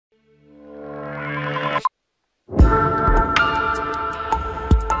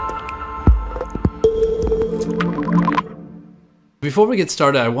Before we get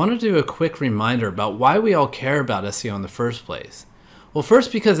started, I want to do a quick reminder about why we all care about SEO in the first place. Well,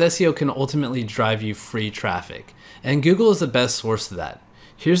 first, because SEO can ultimately drive you free traffic, and Google is the best source of that.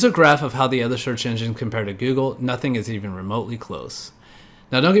 Here's a graph of how the other search engines compare to Google. Nothing is even remotely close.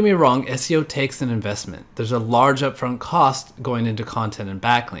 Now, don't get me wrong, SEO takes an investment. There's a large upfront cost going into content and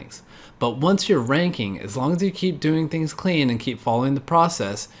backlinks. But once you're ranking, as long as you keep doing things clean and keep following the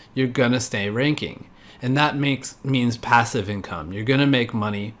process, you're gonna stay ranking. And that means passive income. You're gonna make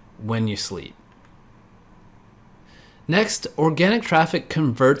money when you sleep. Next, organic traffic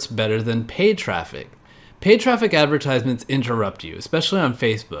converts better than paid traffic. Paid traffic advertisements interrupt you, especially on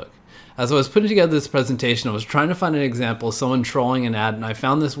Facebook. As I was putting together this presentation, I was trying to find an example of someone trolling an ad, and I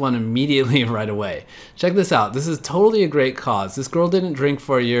found this one immediately right away. Check this out. This is totally a great cause. This girl didn't drink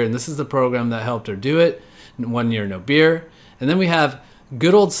for a year, and this is the program that helped her do it. 1 year, no beer. And then we have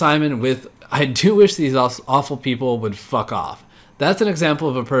good old Simon with, I do wish these awful people would fuck off. That's an example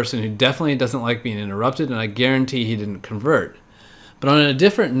of a person who definitely doesn't like being interrupted, and I guarantee he didn't convert. But on a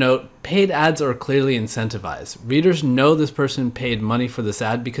different note, paid ads are clearly incentivized. Readers know this person paid money for this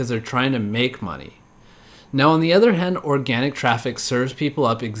ad because they're trying to make money. Now, on the other hand, organic traffic serves people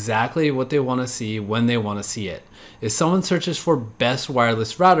up exactly what they want to see when they want to see it. If someone searches for best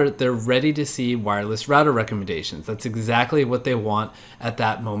wireless router, they're ready to see wireless router recommendations. That's exactly what they want at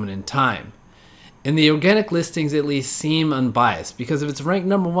that moment in time. And the organic listings at least seem unbiased, because if it's ranked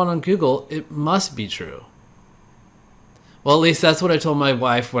 #1 on Google, it must be true. Well, at least that's what I told my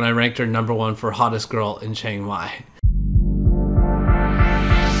wife when I ranked her #1 for hottest girl in Chiang Mai.